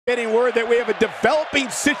Getting word that we have a developing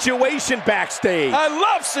situation backstage. I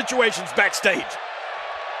love situations backstage.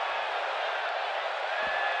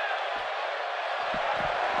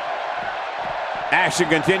 Action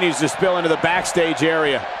continues to spill into the backstage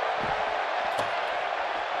area.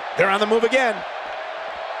 They're on the move again.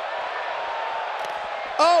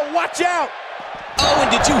 Oh, watch out! Oh, and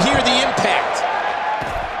did you hear the impact?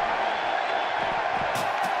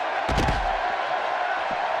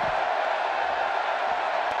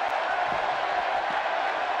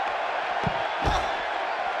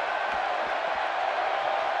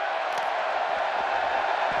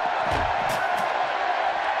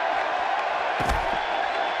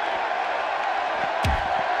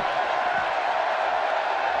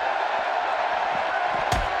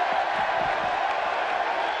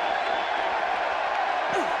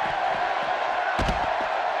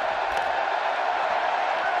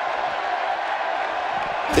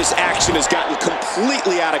 This action has gotten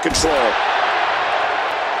completely out of control.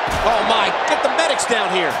 Oh my, get the medics down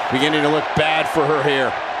here. Beginning to look bad for her here.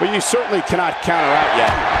 But you certainly cannot count her out yet.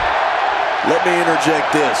 Let me interject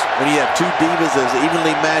this. When you have two divas as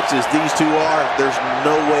evenly matched as these two are, there's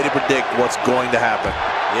no way to predict what's going to happen.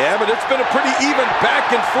 Yeah, but it's been a pretty even back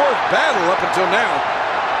and forth battle up until now.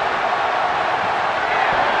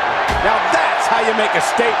 Now that's how you make a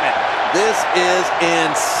statement. This is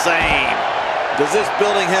insane. Does this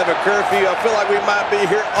building have a curfew? I feel like we might be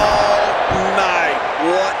here all night.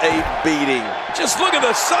 What a beating. Just look at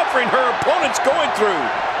the suffering her opponent's going through.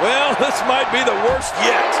 Well, this might be the worst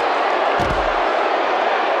yet.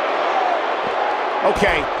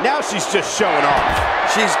 Okay, now she's just showing off.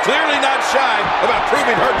 She's clearly not shy about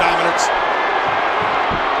proving her dominance.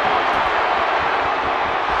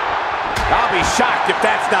 I'll be shocked if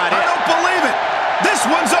that's not it. I don't believe it. This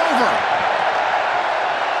one's over.